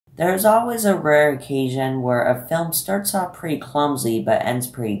There is always a rare occasion where a film starts off pretty clumsy but ends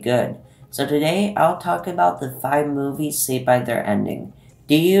pretty good. So today I'll talk about the 5 movies saved by their ending.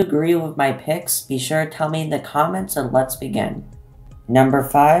 Do you agree with my picks? Be sure to tell me in the comments and let's begin. Number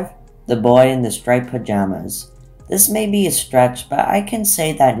 5. The Boy in the Striped Pajamas. This may be a stretch, but I can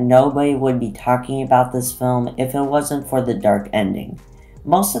say that nobody would be talking about this film if it wasn't for the dark ending.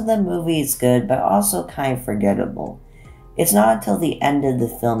 Most of the movie is good, but also kind of forgettable. It's not until the end of the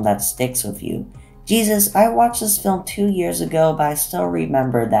film that sticks with you. Jesus, I watched this film 2 years ago, but I still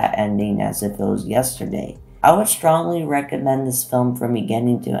remember that ending as if it was yesterday. I would strongly recommend this film from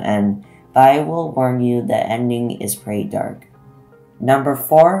beginning to end, but I will warn you the ending is pretty dark. Number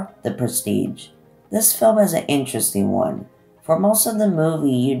 4. The Prestige. This film is an interesting one. For most of the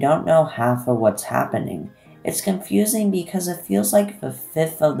movie, you don't know half of what's happening. It's confusing because it feels like a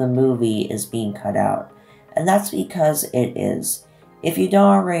fifth of the movie is being cut out. And that's because it is. If you don't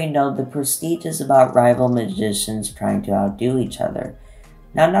already know, The Prestige is about rival magicians trying to outdo each other.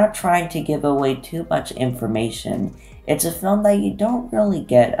 Now, not trying to give away too much information, it's a film that you don't really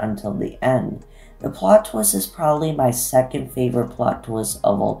get until the end. The plot twist is probably my second favorite plot twist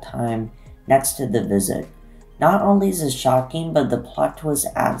of all time, next to The Visit. Not only is it shocking, but the plot twist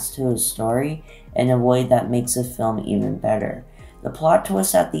adds to a story in a way that makes the film even better. The plot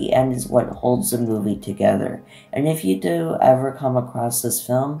twist at the end is what holds the movie together, and if you do ever come across this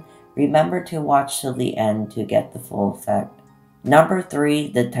film, remember to watch till the end to get the full effect. Number 3.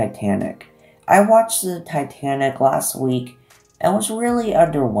 The Titanic. I watched the Titanic last week and was really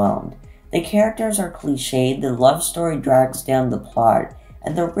underwhelmed. The characters are cliched, the love story drags down the plot,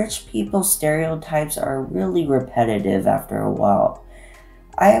 and the rich people stereotypes are really repetitive after a while.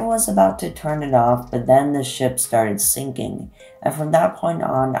 I was about to turn it off, but then the ship started sinking, and from that point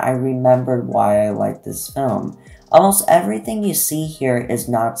on, I remembered why I liked this film. Almost everything you see here is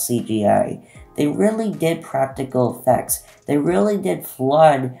not CGI. They really did practical effects. They really did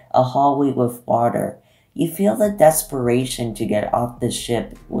flood a hallway with water. You feel the desperation to get off the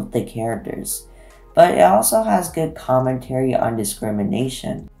ship with the characters. But it also has good commentary on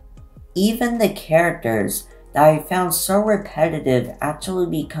discrimination. Even the characters that I found so repetitive actually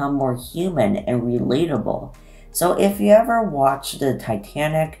become more human and relatable. So if you ever watch the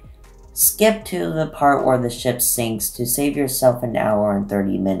Titanic, skip to the part where the ship sinks to save yourself an hour and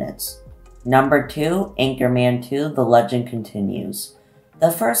 30 minutes. Number 2. Anchorman 2: The Legend Continues. The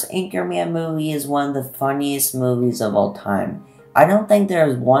first Anchorman movie is one of the funniest movies of all time. I don't think there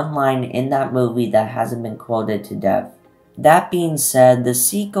is one line in that movie that hasn't been quoted to death. That being said, the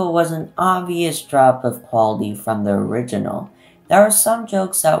sequel was an obvious drop of quality from the original. There are some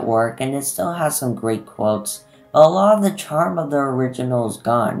jokes that work and it still has some great quotes, but a lot of the charm of the original is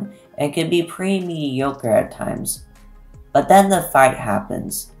gone and can be pretty mediocre at times. But then the fight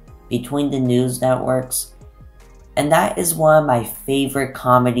happens between the news networks, and that is one of my favorite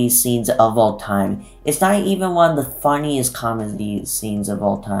comedy scenes of all time. It's not even one of the funniest comedy scenes of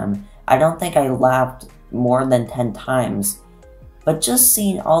all time. I don't think I laughed more than 10 times. But just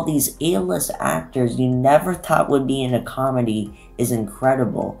seeing all these A-list actors you never thought would be in a comedy is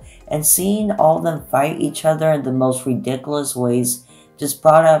incredible. And seeing all of them fight each other in the most ridiculous ways just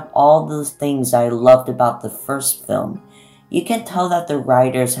brought up all those things I loved about the first film. You can tell that the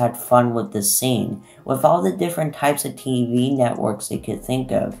writers had fun with the scene, with all the different types of TV networks they could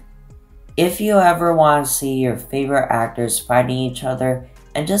think of. If you ever want to see your favorite actors fighting each other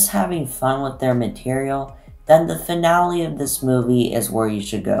and just having fun with their material, then the finale of this movie is where you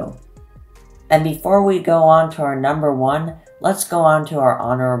should go. And before we go on to our number 1, let's go on to our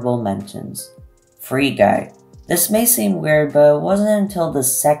honorable mentions. Free Guy. This may seem weird, but it wasn't until the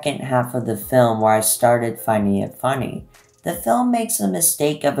second half of the film where I started finding it funny. The film makes a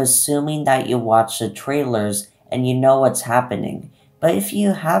mistake of assuming that you watch the trailers and you know what's happening. But if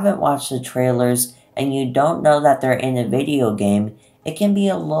you haven't watched the trailers and you don't know that they're in a video game, it can be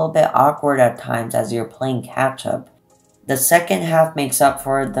a little bit awkward at times as you're playing catch-up. The second half makes up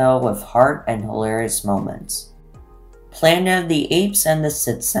for it though with heart and hilarious moments. Planet of the Apes and The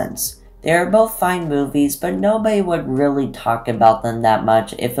Sixth Sense. They are both fine movies, but nobody would really talk about them that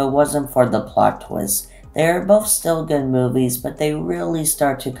much if it wasn't for the plot twist. They are both still good movies, but they really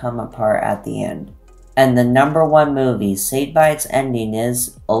start to come apart at the end. And the number 1 movie saved by its ending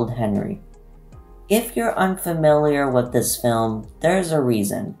is Old Henry. If you're unfamiliar with this film, there's a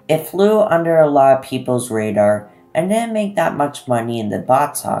reason. It flew under a lot of people's radar and didn't make that much money in the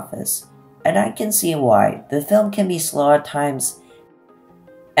box office. And I can see why. The film can be slow at times,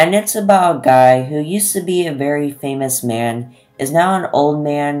 and it's about a guy who used to be a very famous man, is now an old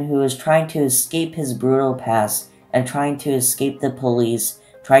man who is trying to escape his brutal past and trying to escape the police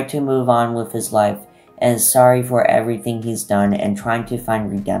tried to move on with his life, and is sorry for everything he's done and trying to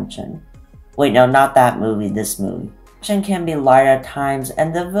find redemption. Wait, no, not that movie, this movie. Action can be light at times,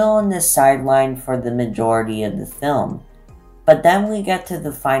 and the villain is sidelined for the majority of the film. But then we get to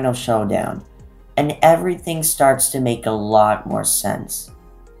the final showdown, and everything starts to make a lot more sense.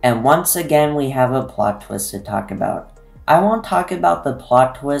 And once again, we have a plot twist to talk about. I won't talk about the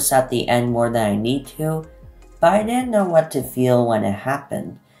plot twist at the end more than I need to, but I didn't know what to feel when it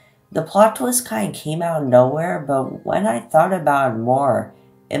happened. The plot twist kind of came out of nowhere, but when I thought about it more,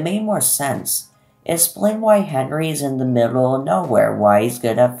 it made more sense. It explained why Henry is in the middle of nowhere, why he's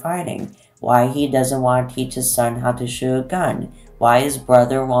good at fighting, why he doesn't want to teach his son how to shoot a gun, why his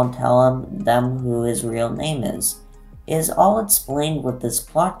brother won't tell them who his real name is. It is all explained with this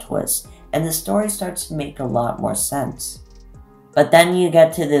plot twist, and the story starts to make a lot more sense. But then you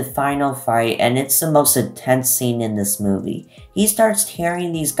get to the final fight, and it's the most intense scene in this movie. He starts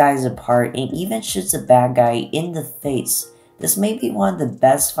tearing these guys apart and even shoots a bad guy in the face. This may be one of the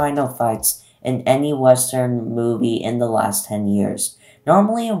best final fights in any Western movie in the last 10 years.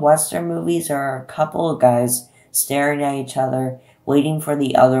 Normally in Western movies, there are a couple of guys staring at each other, waiting for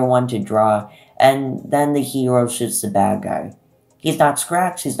the other one to draw, and then the hero shoots the bad guy. He's not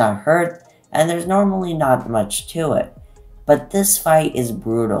scratched, he's not hurt, and there's normally not much to it. But this fight is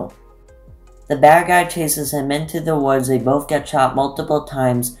brutal. The bad guy chases him into the woods, they both get shot multiple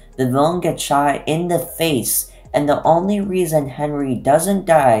times, the villain gets shot in the face, and the only reason Henry doesn't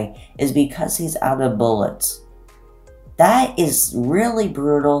die is because he's out of bullets. That is really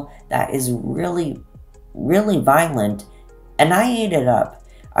brutal, that is really violent, and I ate it up.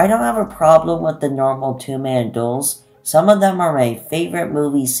 I don't have a problem with the normal two-man duels. Some of them are my favorite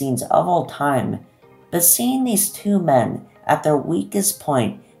movie scenes of all time, but seeing these two men at their weakest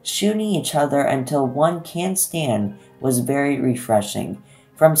point shooting each other until one can't stand was very refreshing.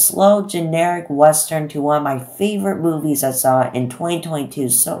 From slow, generic Western to one of my favorite movies I saw in 2022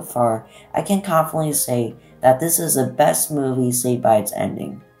 so far, I can confidently say that this is the best movie saved by its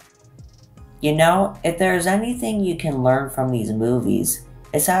ending. You know, if there's anything you can learn from these movies,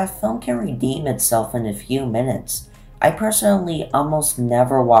 it's that a film can redeem itself in a few minutes. I personally almost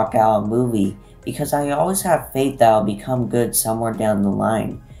never walk out a movie because I always have faith that it'll become good somewhere down the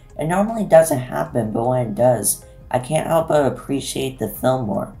line. It normally doesn't happen, but when it does, I can't help but appreciate the film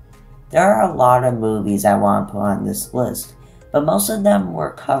more. There are a lot of movies I want to put on this list, but most of them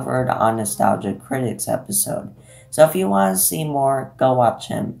were covered on Nostalgia Critic's episode, so if you want to see more, go watch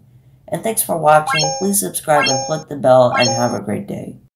him. And thanks for watching, please subscribe and click the bell, and have a great day.